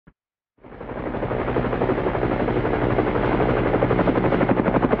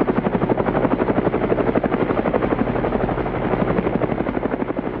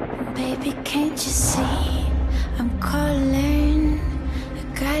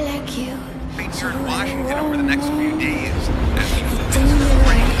Right here in Washington over the next few days as we move into the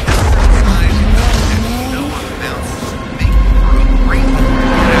spring. Temperatures rising and snow on the mountains, making for a great week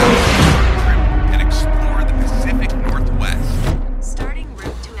to get out on a road trip and explore the Pacific Northwest. Starting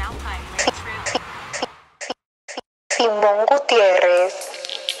route to Alpine Range Trail. Simón Gutiérrez.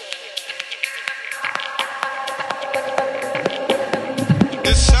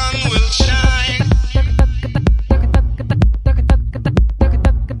 The sun will shine,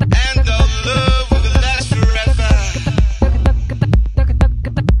 and our love will last forever.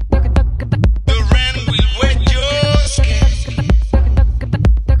 The rain will wet your skin,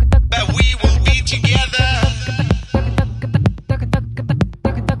 but we will be together.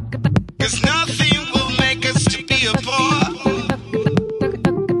 'Cause nothing will make us to be apart,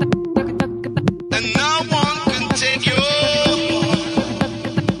 and no one can take your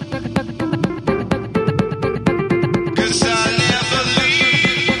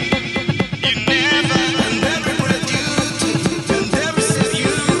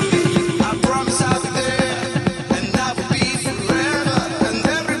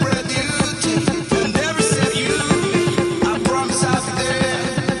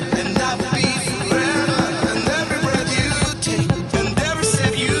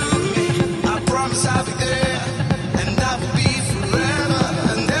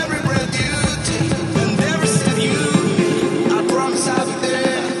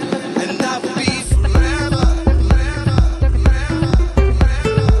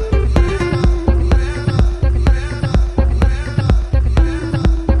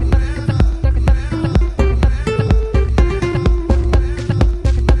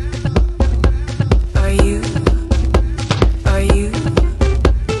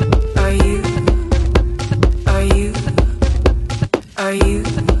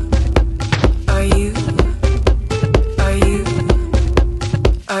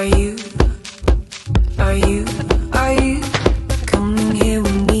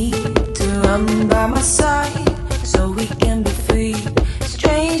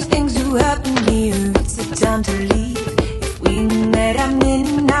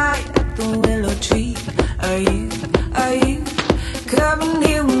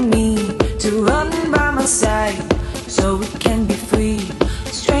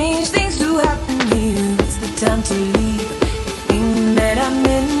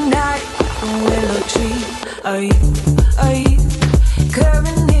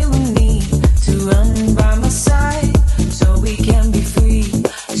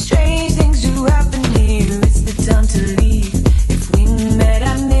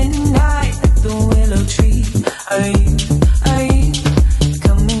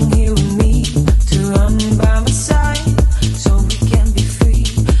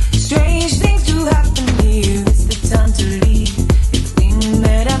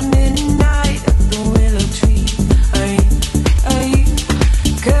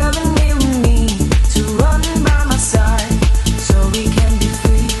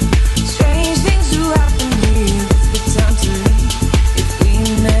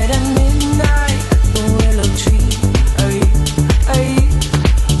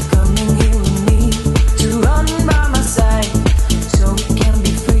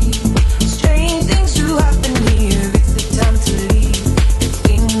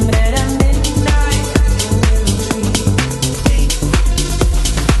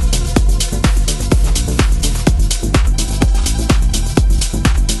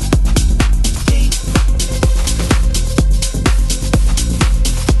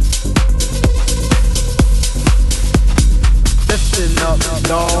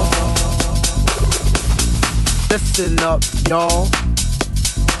Listen up, y'all.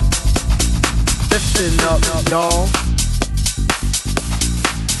 Listen up, y'all.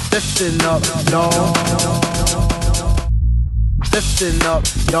 Listen up, y'all. Listen up,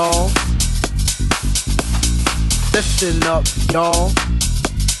 y'all. Listen up, y'all.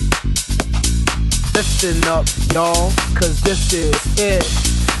 Listen up, y'all. 'Cause this is it.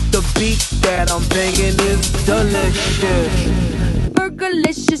 The beat that I'm banging is delicious.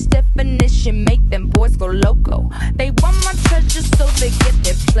 Burgerlicious definition, make them boys go loco. They want my treasures, so they get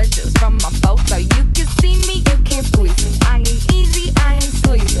their pleasures from my photo. You can see me, you can't squeeze me. I ain't easy, I ain't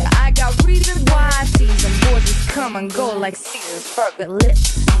sleazy. I got reasons why I tease them. Boys just come and go like Sears.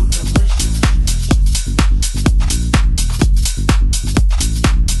 Burgerlicious.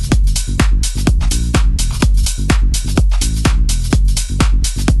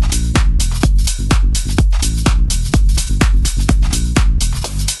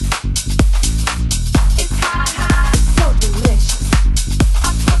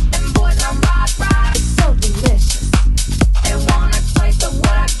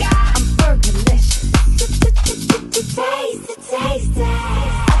 Got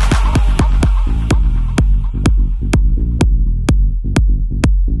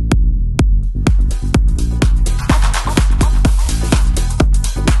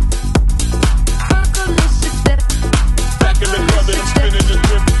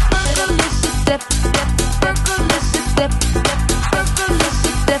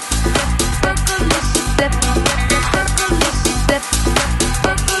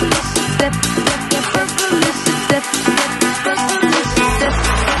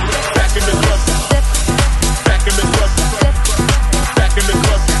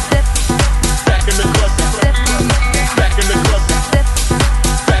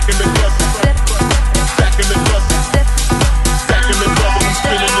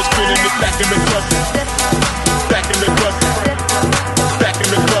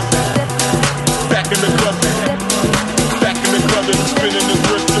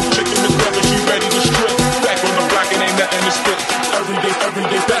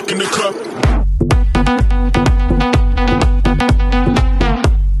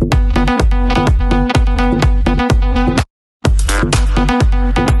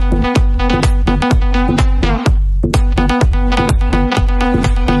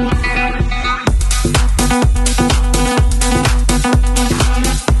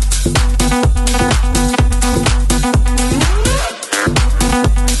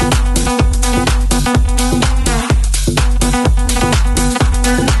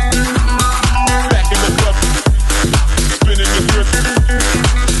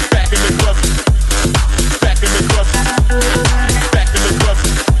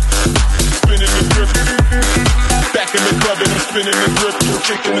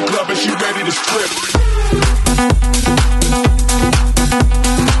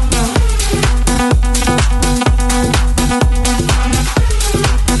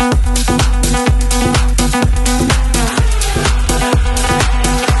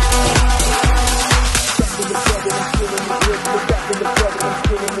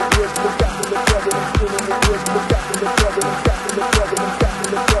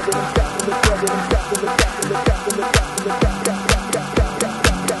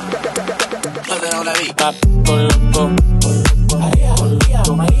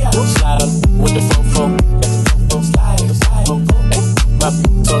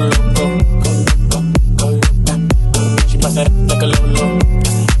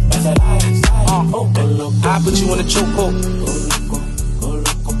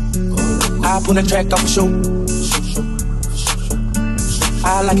On the track, I'm show.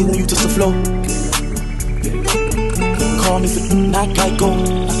 I like it when you touch the flow. Call me for not like go.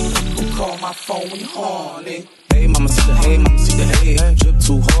 Call my phone when you're horny. Hey, mama, see the hey. Drip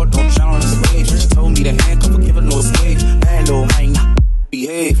too hard, don't drown on this wave. She told me to handcuff, give her no escape. Bad little man,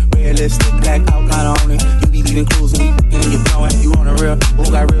 behave. Red lipstick, black outline on it. You be leaving clues when we and you're blowing. You on the real, who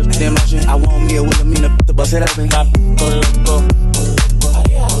got real damn motion? I want me a with a mean to bust it up and go.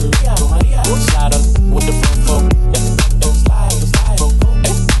 Slide up with the fofo, yeah. Slide,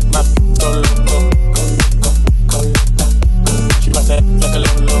 my go loco. She bust that like a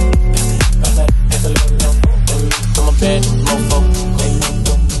little low, like a little low. I'm a bad mofo.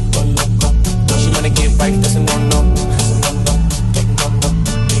 She wanna get right, that's a no-no.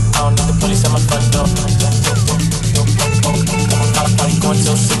 I don't need the police at my front door. House party going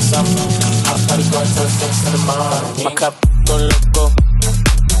till 6 up. House party going till 6 in the morning. My cup go loco.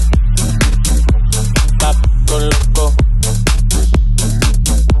 Go loco, pop, go loco,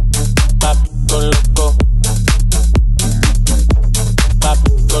 pop, go loco, pop,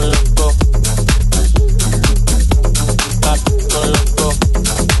 go loco, pop, go loco, pop, go loco,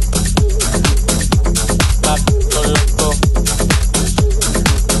 pop, go loco,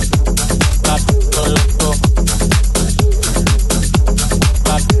 pop, go loco.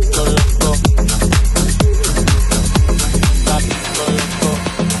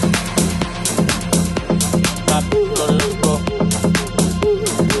 Pop, go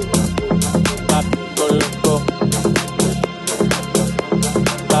loco. Pop, go loco.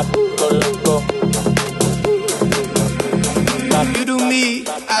 Pop, go loco. Pop. You do me,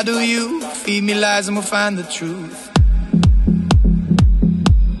 I do you. Feed me lies and we'll find the truth.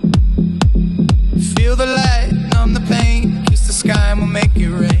 Feel the light, numb the pain. Kiss the sky and we'll make it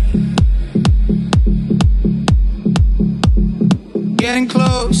rain. Getting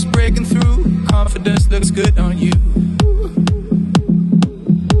close, breaking through. Confidence looks good on you.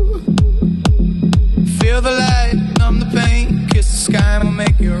 Feel the light, numb the pain. Kiss the sky and we'll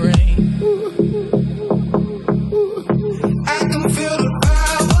make it rain. I can feel the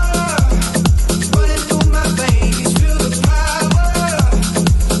power running through my veins. Feel the power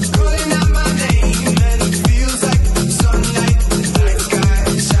calling out my name. And it feels like sunlight. The night sky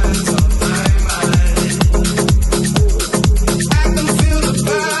shines on my mind. I can feel the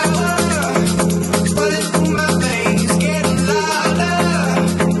power running through my veins, getting louder,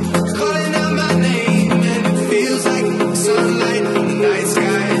 calling out my name, and it feels like sunlight in the night sky.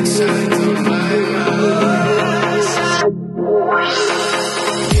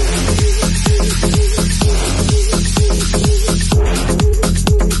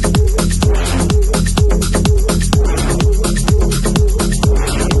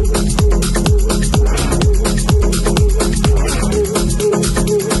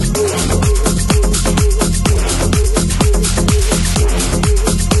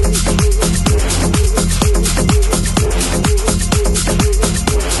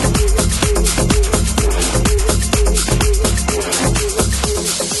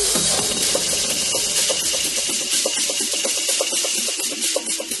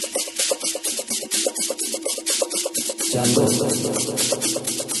 Django.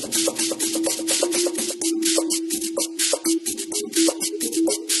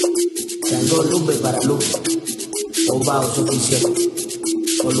 Django Lupe para Lupe. Obao suficiente.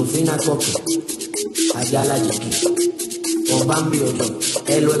 Olufina Coque. Ayala Chiqui. Obambio yo.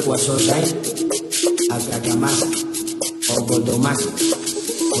 Elo Ecuazosain. Acacamasa. Ogotomasa.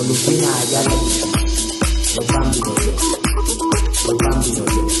 Olufina Ayala Chiqui. Obambio yo. Obambio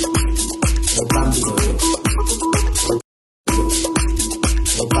yo. Obambio yo.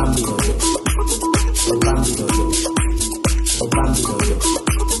 Obambio yo. Obambio yo. Obambio yo.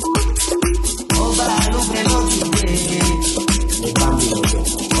 Oba Lupe no quiere. Obambio yo.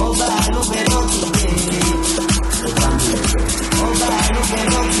 Oba Lupe no quiere. Obambio yo. Oba Lupe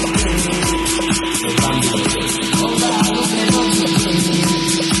no quiere. Obambio yo. Oba Lupe no quiere.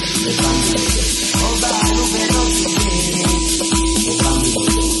 Obambio yo. Oba Lupe no quiere. Obambio yo.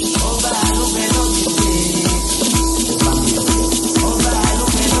 Oba Lupe no quiere. Obambio yo. Oba Lupe no quiere. Obambio yo. Oba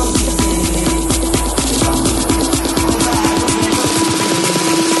Lupe no quiere. Obambio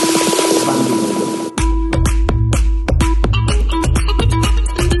yo.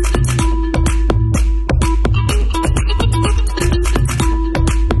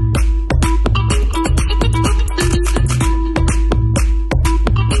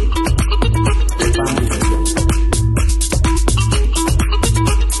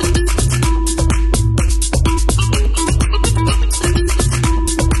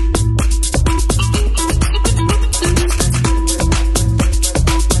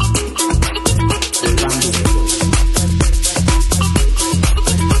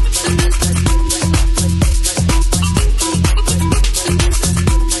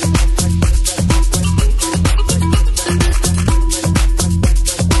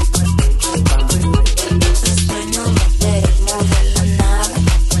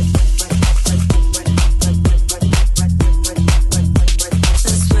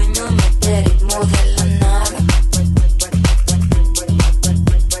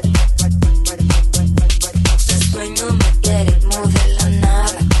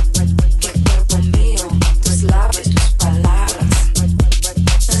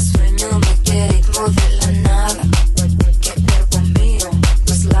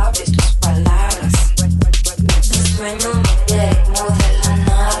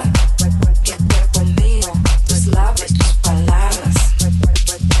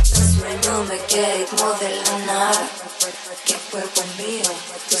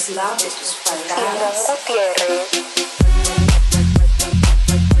 Gutiérrez.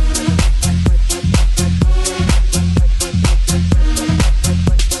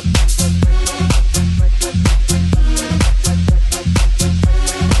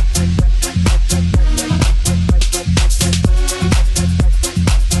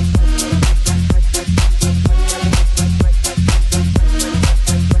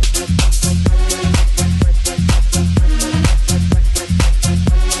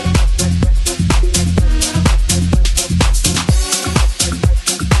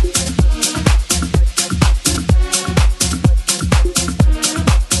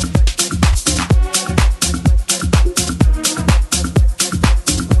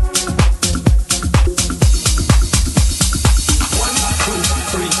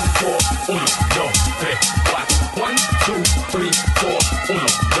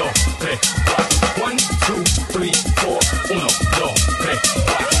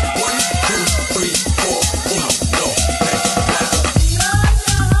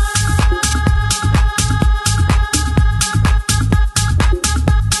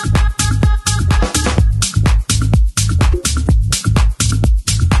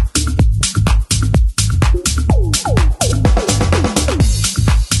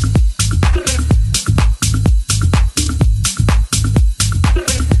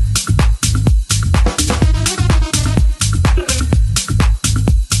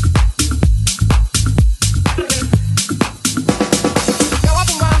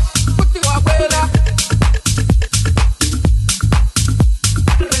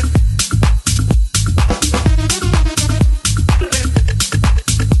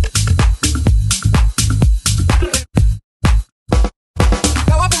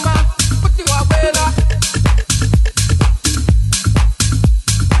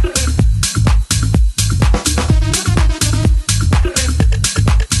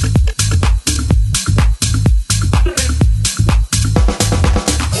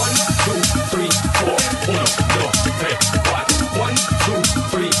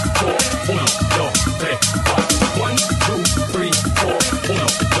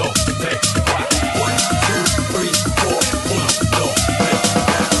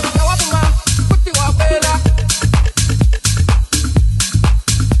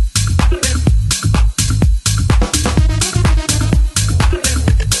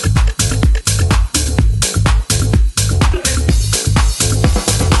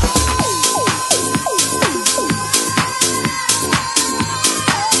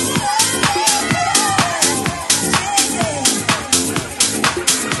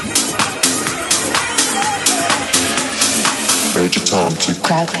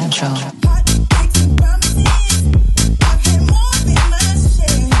 crowd control.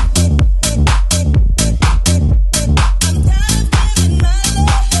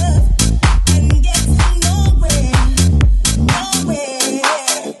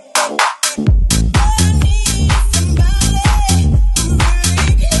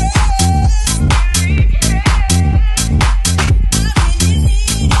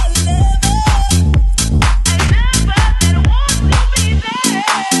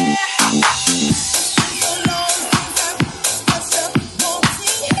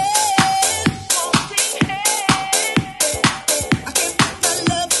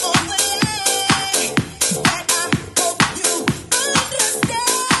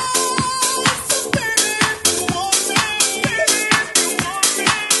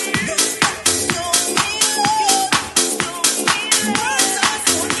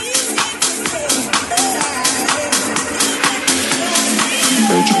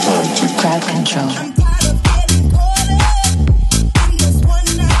 Crowd control.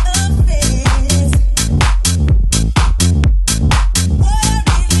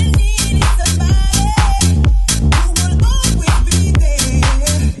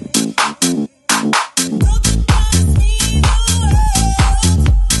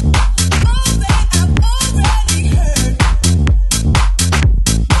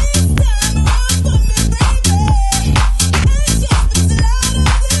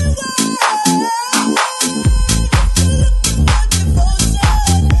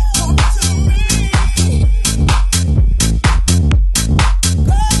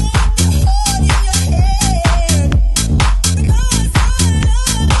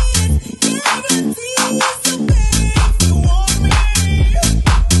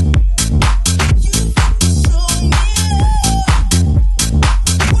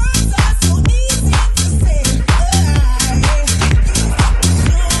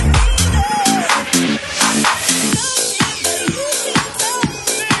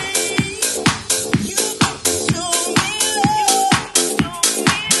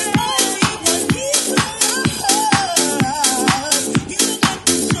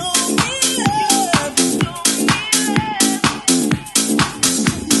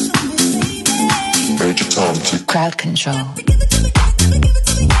 Crowd control.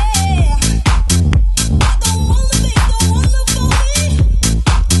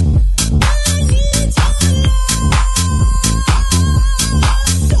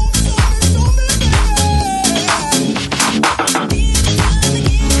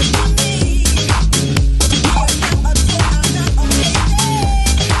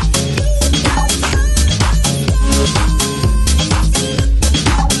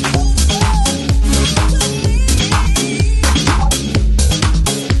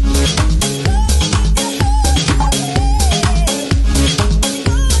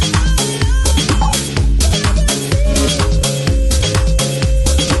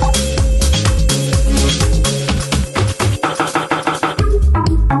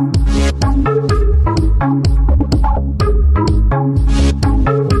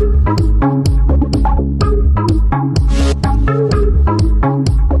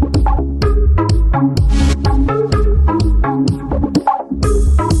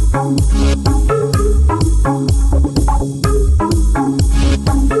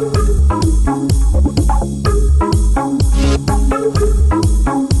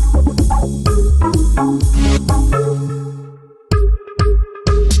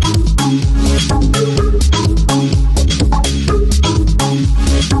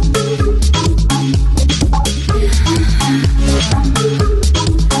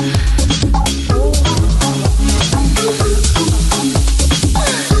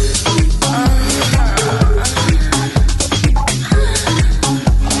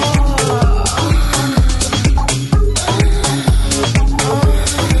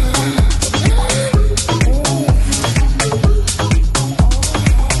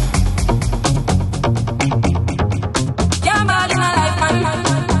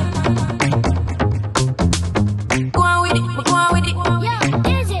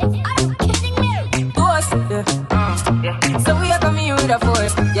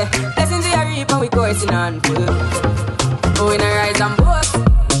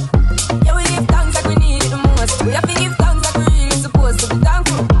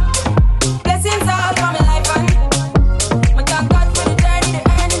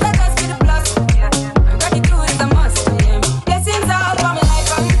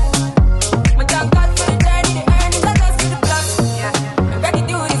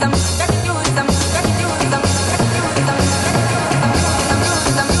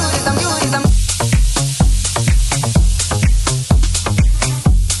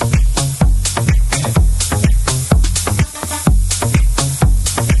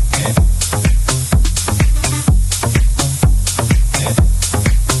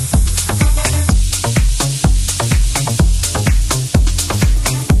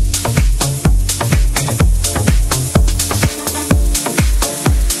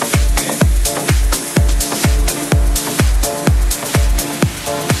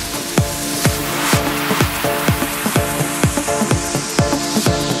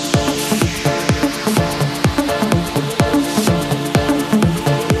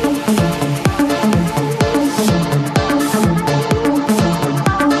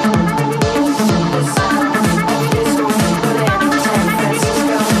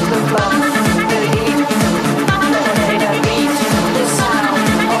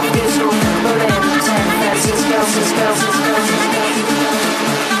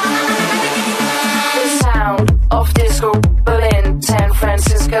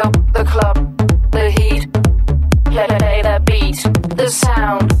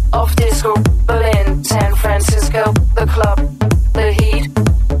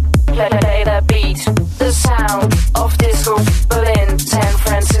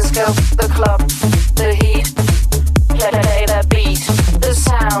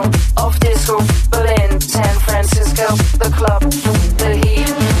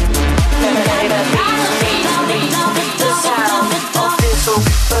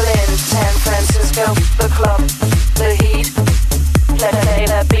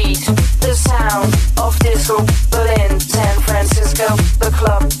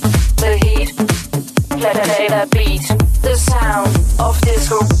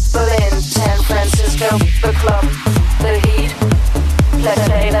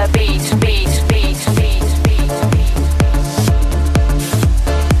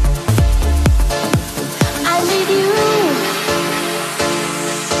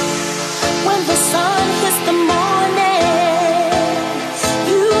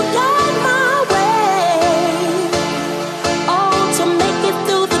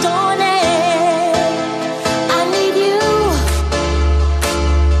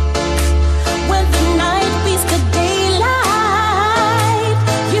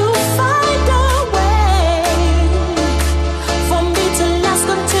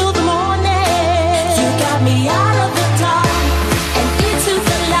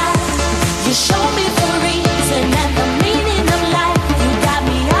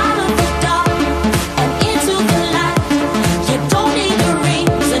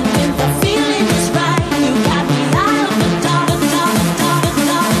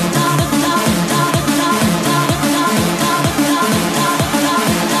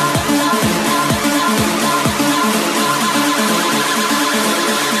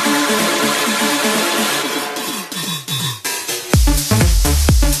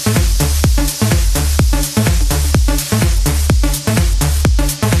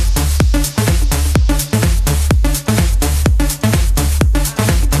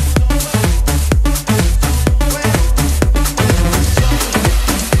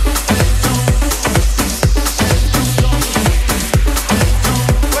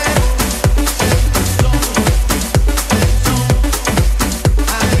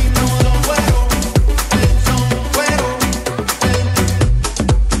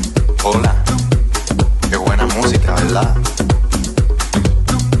 Hola, qué buena música, ¿verdad?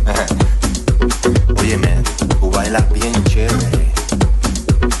 Óyeme, tú bailas bien chévere.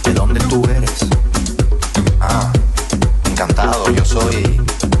 ¿De dónde tú eres? Ah, encantado, yo soy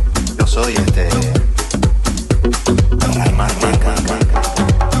Ay, marmaca.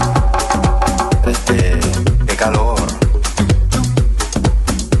 Qué calor.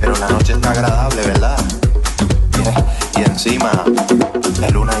 Pero la noche está agradable, ¿verdad? Y encima, la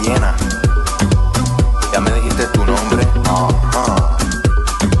luna llena. ¿Ya me dijiste tu nombre? Ajá.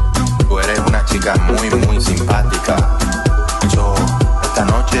 Tú eres una chica muy, muy simpática. Esta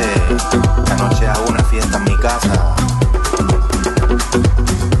noche hago una fiesta en mi casa.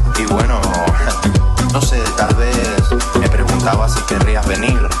 Y bueno, no sé, tal vez me preguntaba si querrías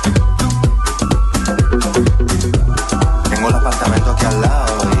venir. Tengo el apartamento aquí al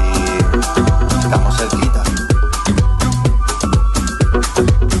lado y estamos cerquita.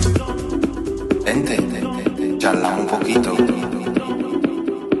 Vente, charlamos un poquito.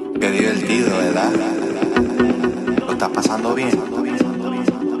 Qué divertido, ¿verdad? ¿Lo estás pasando bien?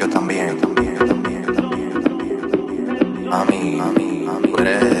 Yo también. Mami, tú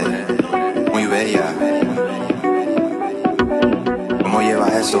eres muy bella. ¿Cómo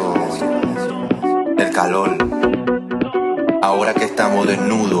llevas eso del calor? Ahora que estamos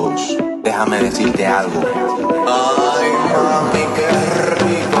desnudos, déjame decirte algo. Ay, mami, qué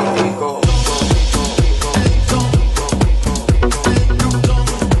rico.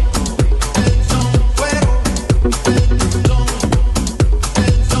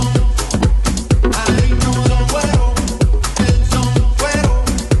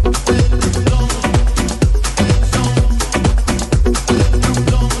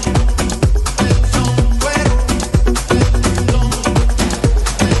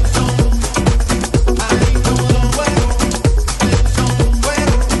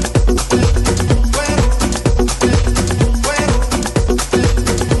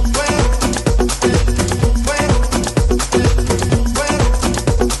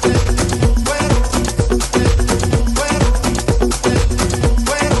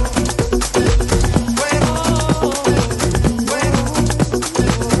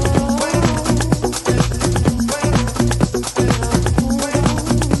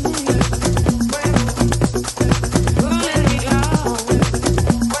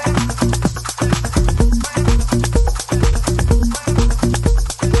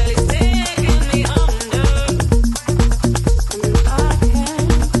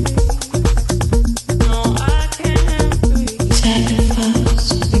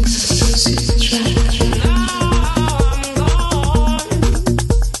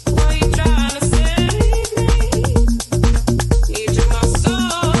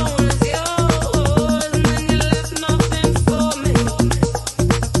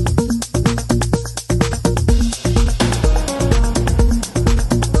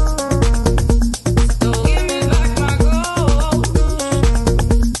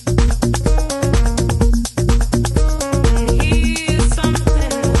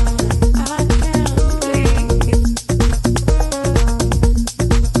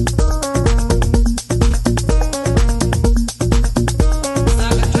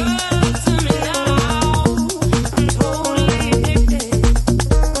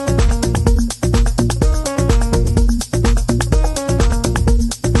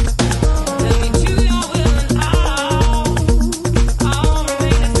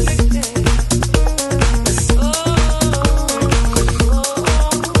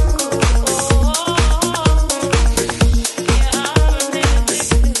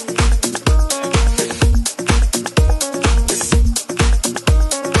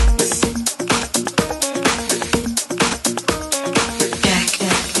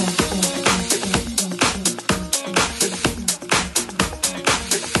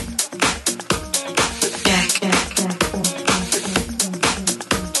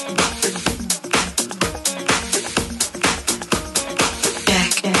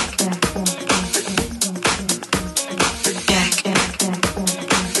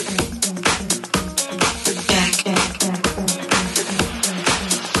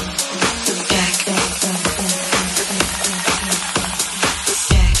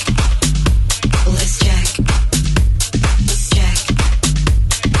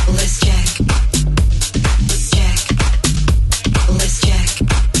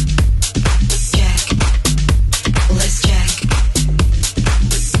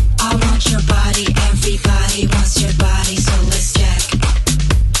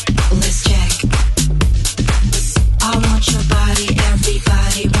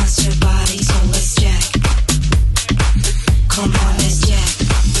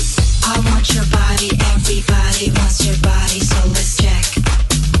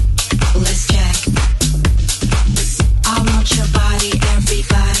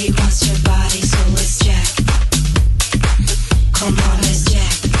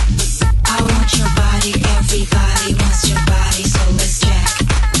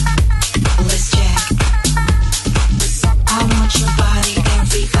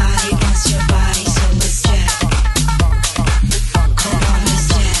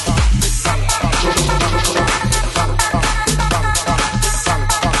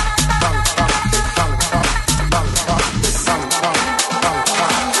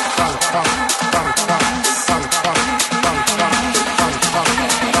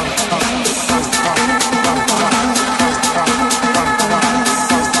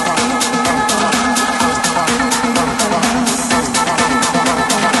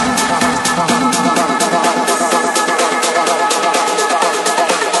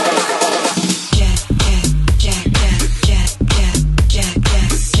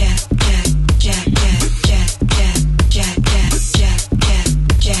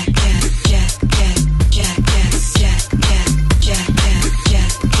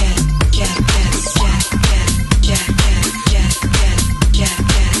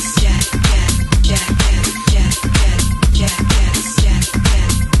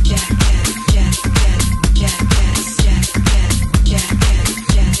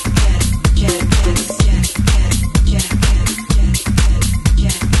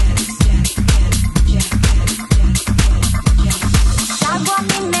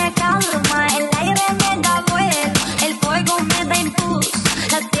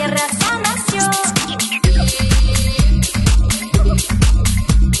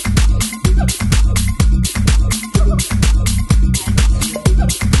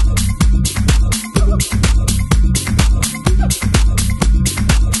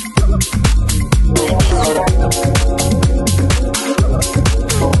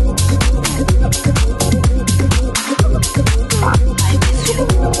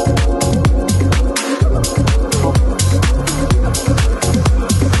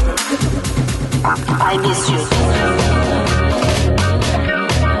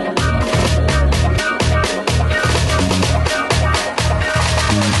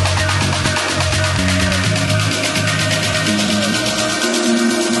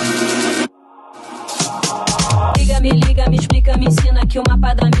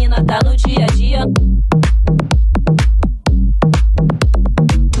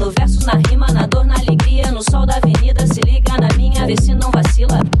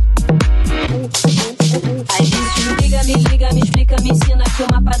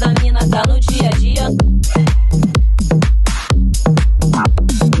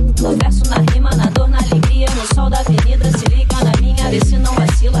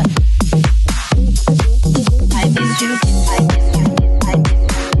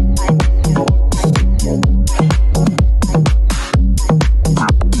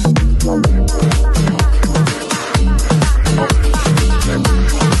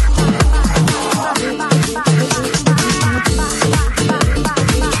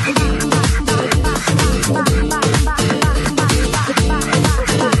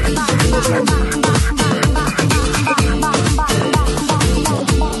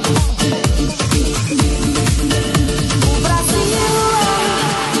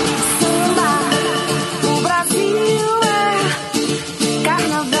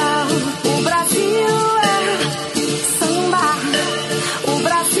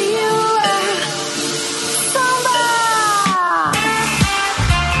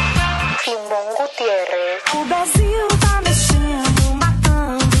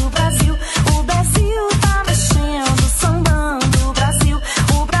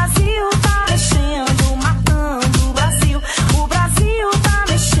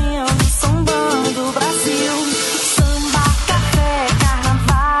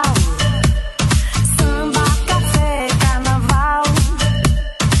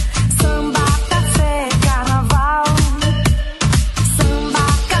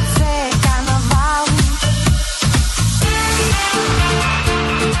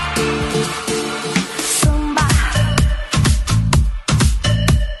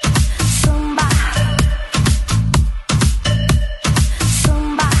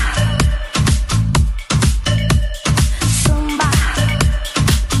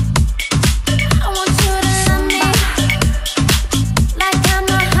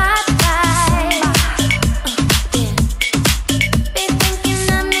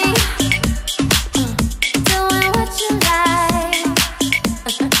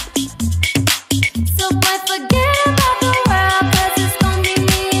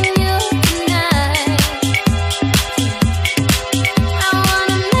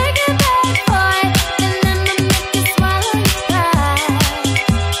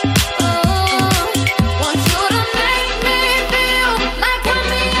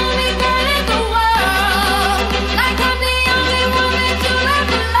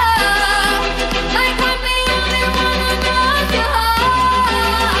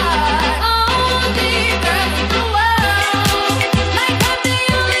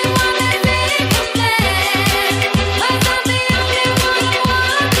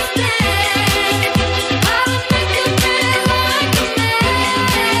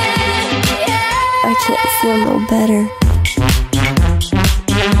 better.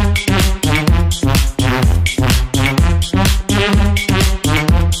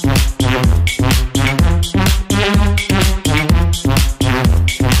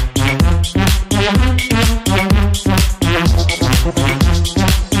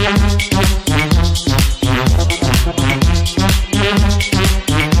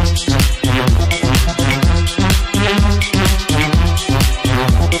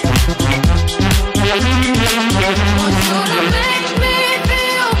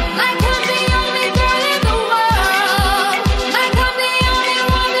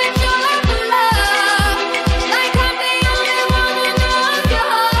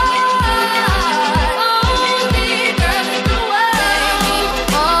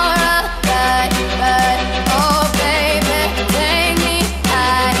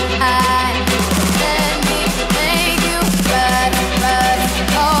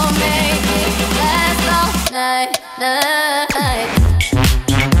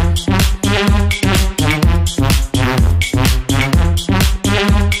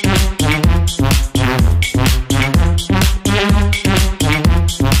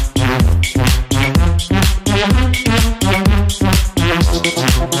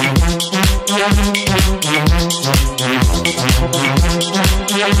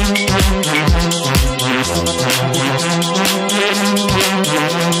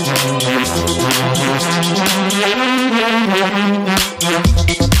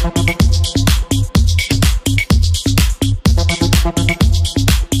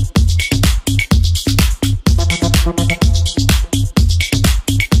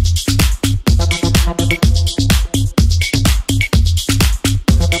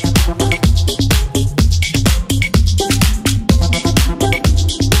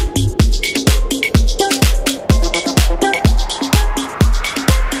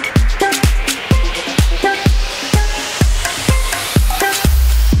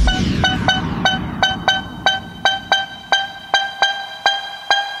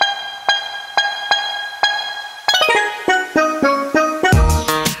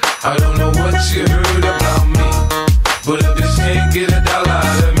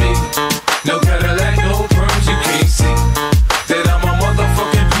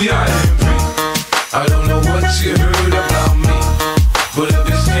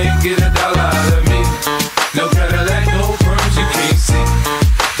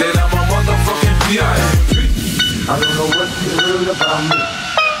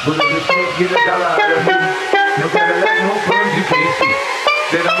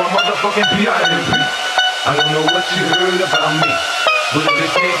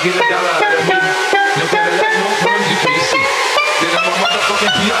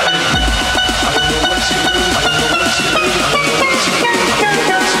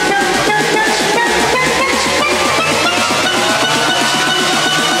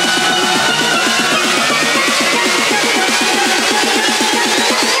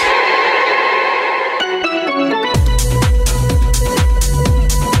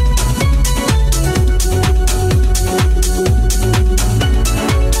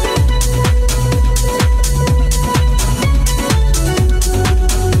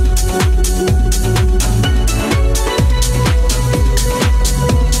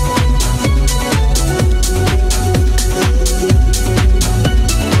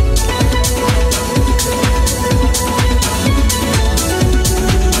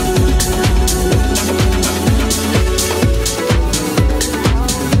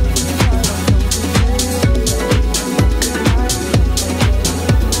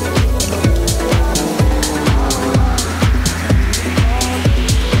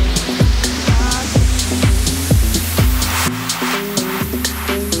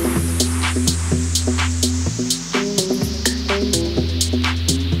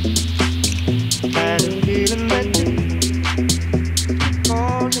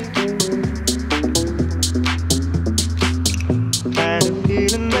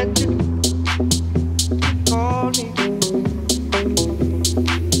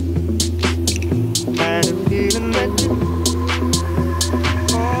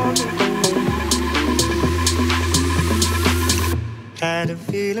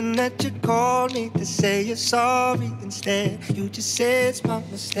 Sorry instead, you just say it's my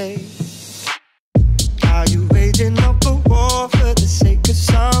mistake. Are you waging up a war for the sake of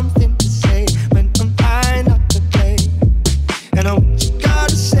something to say when am I not to blame? And I what you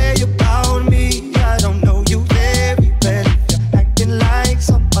gotta say about me, I don't know you very well. You're acting like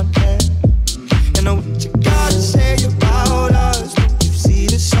someone else. And I what you gotta say about